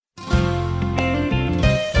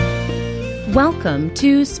Welcome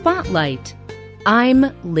to Spotlight.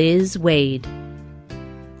 I'm Liz Wade.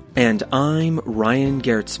 And I'm Ryan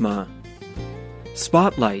Gertzma.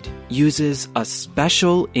 Spotlight uses a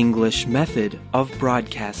special English method of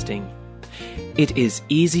broadcasting. It is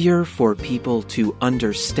easier for people to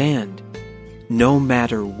understand, no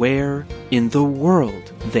matter where in the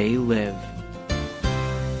world they live.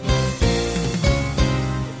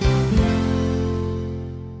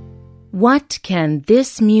 What can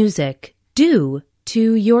this music do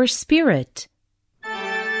to your spirit?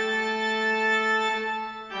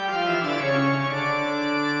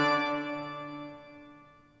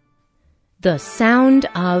 The sound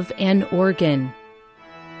of an organ.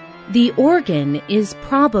 The organ is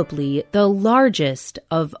probably the largest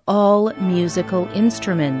of all musical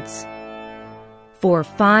instruments. For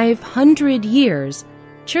 500 years,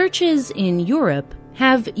 churches in Europe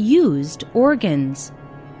have used organs.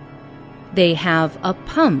 They have a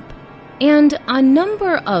pump and a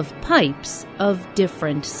number of pipes of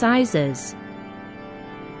different sizes.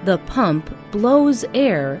 The pump blows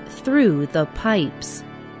air through the pipes.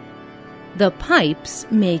 The pipes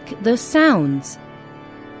make the sounds.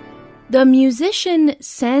 The musician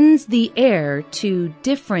sends the air to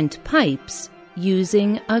different pipes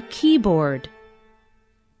using a keyboard.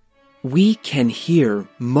 We can hear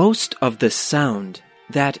most of the sound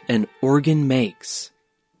that an organ makes,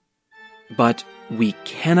 but we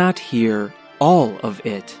cannot hear all of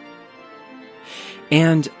it.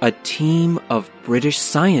 And a team of British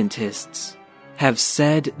scientists have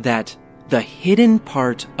said that the hidden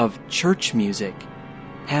part of church music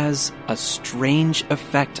has a strange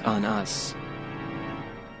effect on us.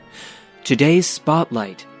 Today's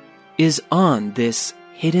spotlight is on this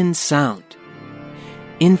hidden sound,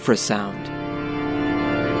 infrasound.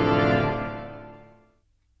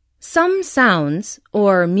 Some sounds,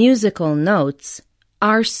 or musical notes,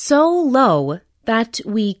 are so low that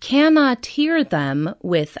we cannot hear them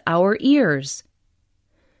with our ears.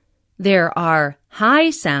 There are high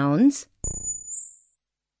sounds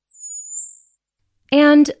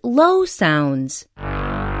and low sounds.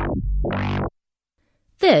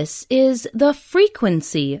 This is the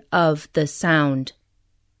frequency of the sound.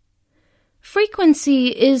 Frequency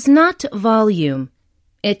is not volume.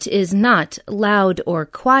 It is not loud or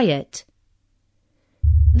quiet.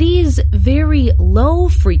 These very low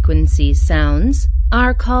frequency sounds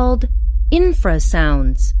are called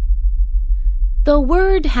infrasounds. The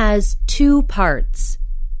word has two parts.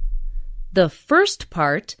 The first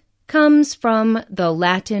part comes from the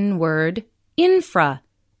Latin word infra,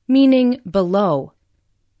 meaning below.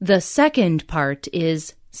 The second part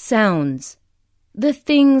is sounds, the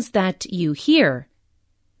things that you hear.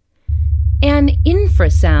 An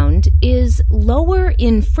infrasound is lower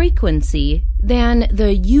in frequency than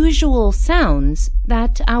the usual sounds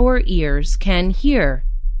that our ears can hear.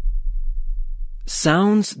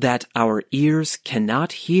 Sounds that our ears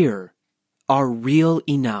cannot hear are real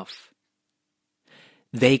enough.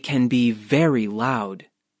 They can be very loud.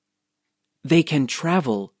 They can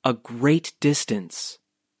travel a great distance.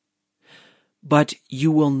 But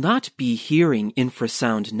you will not be hearing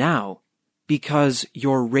infrasound now because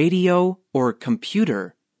your radio or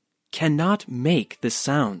computer cannot make the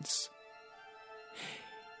sounds.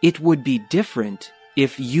 It would be different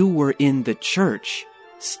if you were in the church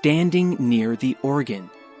standing near the organ.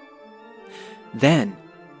 Then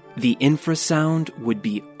the infrasound would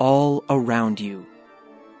be all around you.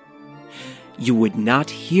 You would not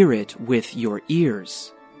hear it with your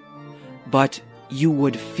ears, but you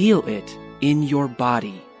would feel it in your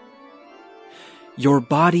body. Your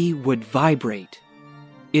body would vibrate.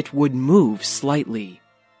 It would move slightly.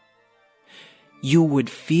 You would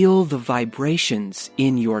feel the vibrations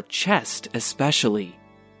in your chest especially.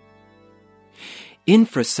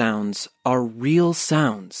 Infrasounds are real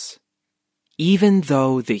sounds, even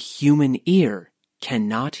though the human ear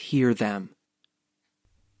cannot hear them.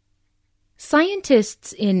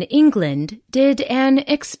 Scientists in England did an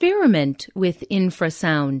experiment with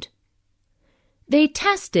infrasound. They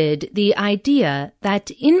tested the idea that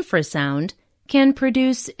infrasound can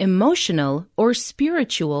produce emotional or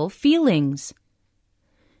spiritual feelings.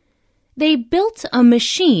 They built a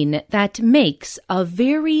machine that makes a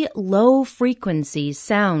very low frequency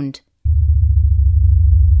sound.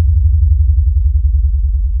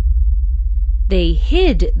 They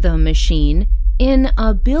hid the machine in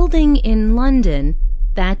a building in London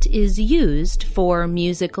that is used for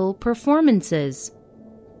musical performances.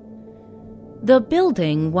 The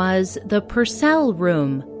building was the Purcell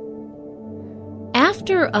Room.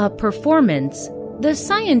 After a performance, the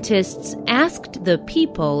scientists asked the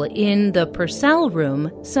people in the Purcell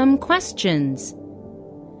Room some questions.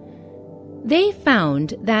 They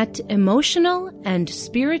found that emotional and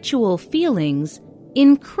spiritual feelings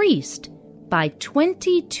increased by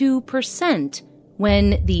 22%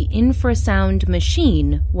 when the infrasound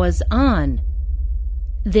machine was on.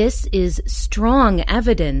 This is strong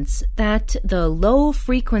evidence that the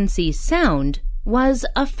low-frequency sound was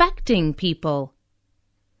affecting people.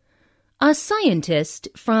 A scientist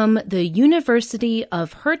from the University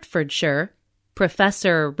of Hertfordshire,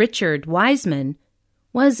 Professor Richard Wiseman,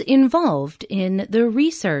 was involved in the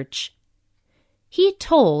research. He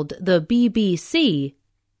told the BBC,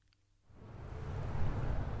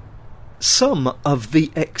 "Some of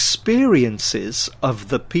the experiences of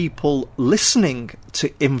the people listening to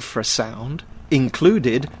infrasound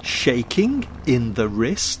included shaking in the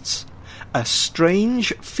wrists, a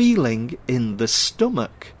strange feeling in the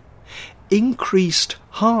stomach, increased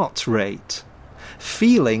heart rate,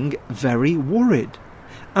 feeling very worried,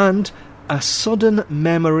 and a sudden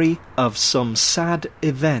memory of some sad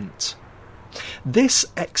event. This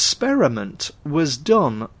experiment was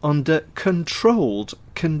done under controlled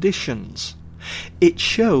conditions. It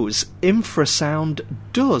shows infrasound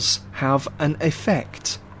does have an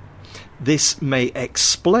effect. This may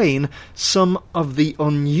explain some of the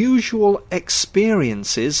unusual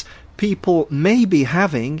experiences people may be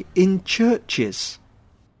having in churches."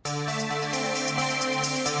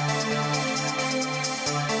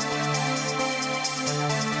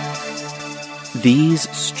 These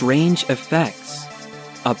strange effects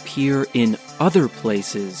appear in other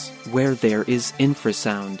places where there is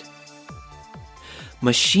infrasound.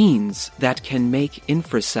 Machines that can make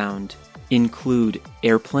infrasound include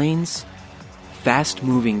airplanes,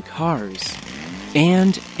 fast-moving cars,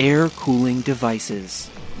 and air cooling devices.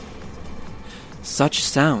 Such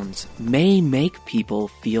sounds may make people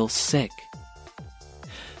feel sick.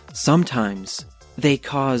 Sometimes they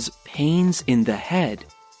cause pains in the head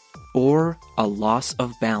or a loss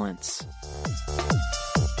of balance.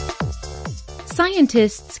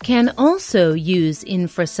 Scientists can also use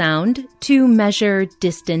infrasound to measure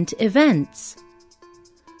distant events.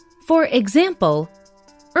 For example,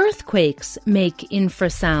 earthquakes make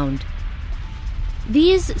infrasound.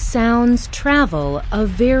 These sounds travel a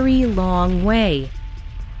very long way.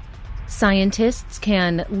 Scientists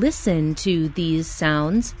can listen to these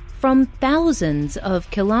sounds from thousands of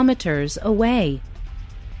kilometers away.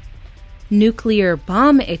 Nuclear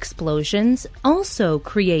bomb explosions also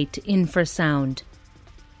create infrasound.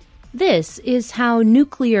 This is how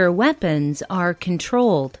nuclear weapons are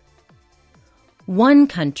controlled. One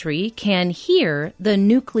country can hear the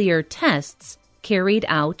nuclear tests carried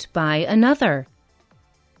out by another.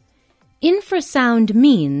 Infrasound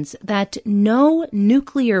means that no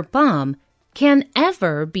nuclear bomb can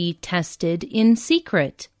ever be tested in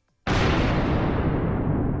secret.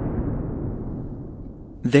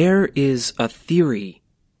 There is a theory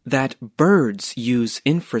that birds use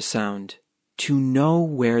infrasound to know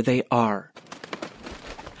where they are.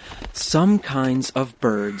 Some kinds of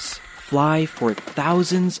birds fly for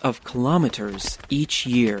thousands of kilometers each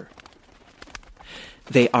year.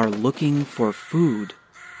 They are looking for food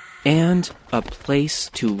and a place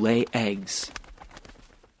to lay eggs.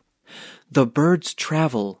 The birds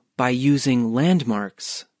travel by using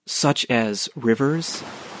landmarks such as rivers,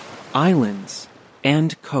 islands,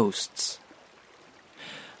 and coasts.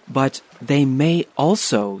 But they may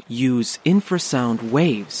also use infrasound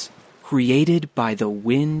waves created by the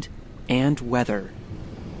wind and weather.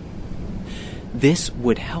 This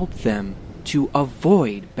would help them to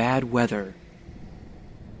avoid bad weather.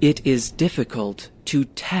 It is difficult to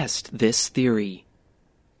test this theory.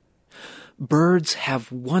 Birds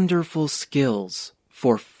have wonderful skills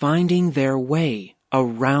for finding their way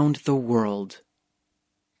around the world.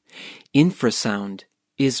 Infrasound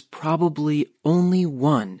is probably only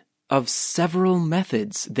one of several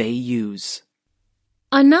methods they use.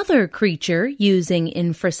 Another creature using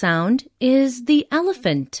infrasound is the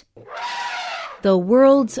elephant, the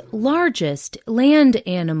world's largest land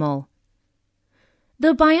animal.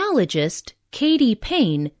 The biologist Katie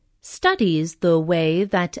Payne studies the way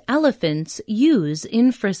that elephants use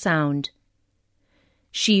infrasound.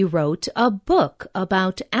 She wrote a book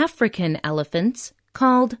about African elephants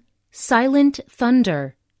called Silent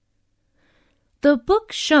Thunder. The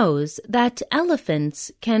book shows that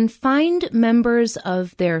elephants can find members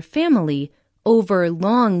of their family over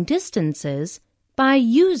long distances by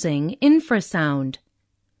using infrasound.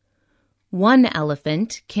 One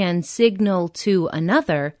elephant can signal to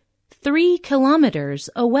another 3 kilometers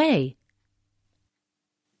away.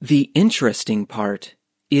 The interesting part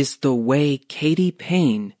is the way Katie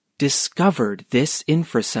Payne discovered this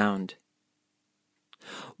infrasound.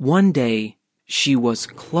 One day, she was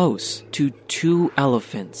close to 2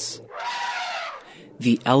 elephants.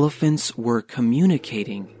 The elephants were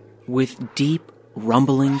communicating with deep,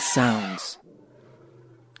 rumbling sounds.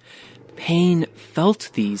 Pain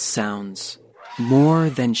felt these sounds more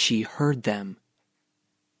than she heard them.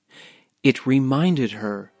 It reminded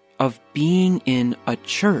her of being in a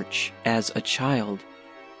church as a child.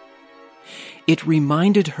 It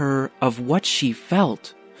reminded her of what she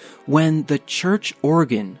felt when the church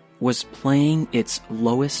organ was playing its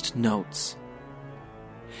lowest notes.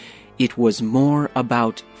 It was more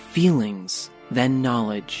about feelings than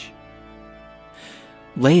knowledge.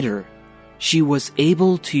 Later, she was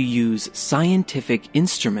able to use scientific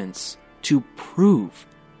instruments to prove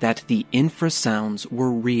that the infrasounds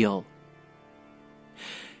were real.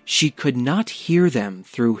 She could not hear them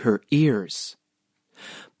through her ears,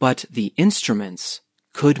 but the instruments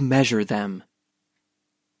could measure them.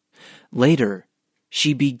 Later,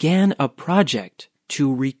 she began a project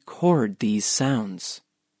to record these sounds.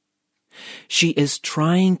 She is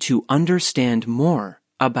trying to understand more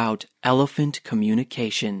about elephant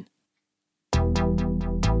communication.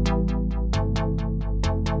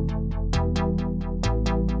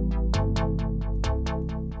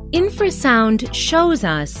 Infrasound shows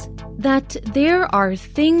us that there are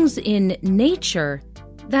things in nature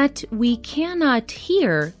that we cannot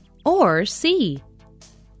hear or see.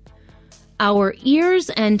 Our ears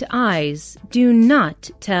and eyes do not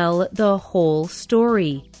tell the whole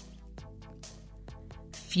story.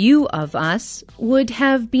 Few of us would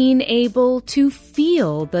have been able to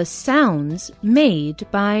feel the sounds made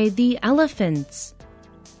by the elephants.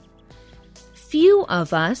 Few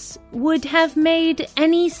of us would have made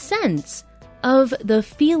any sense of the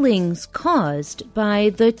feelings caused by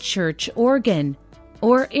the church organ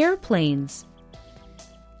or airplanes.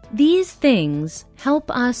 These things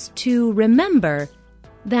help us to remember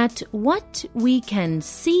that what we can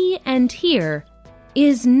see and hear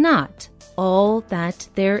is not all that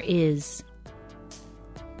there is.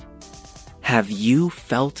 Have you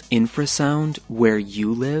felt infrasound where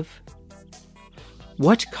you live?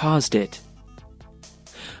 What caused it?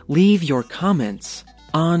 Leave your comments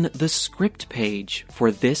on the script page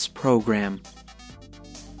for this program.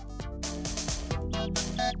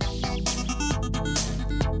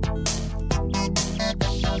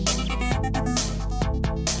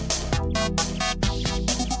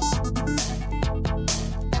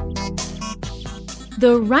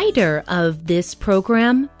 The writer of this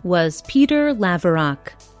program was Peter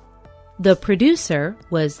Laverock. The producer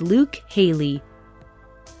was Luke Haley.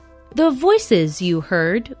 The voices you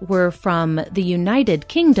heard were from the United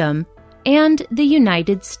Kingdom and the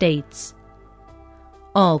United States.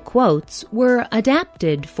 All quotes were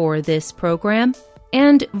adapted for this program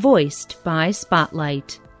and voiced by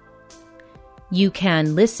Spotlight. You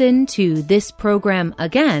can listen to this program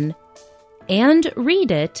again and read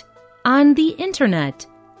it on the internet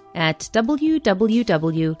at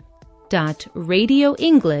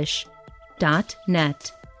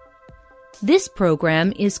www.radioenglish.net. This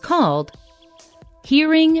program is called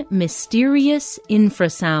Hearing Mysterious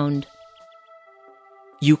Infrasound.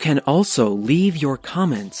 You can also leave your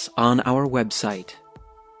comments on our website,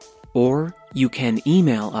 or you can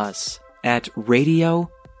email us at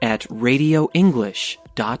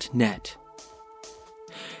radio@radioenglish.net.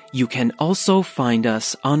 You can also find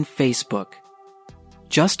us on Facebook.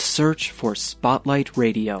 Just search for Spotlight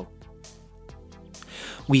Radio.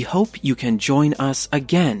 We hope you can join us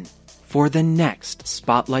again for the next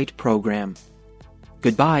Spotlight program.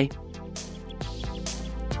 Goodbye.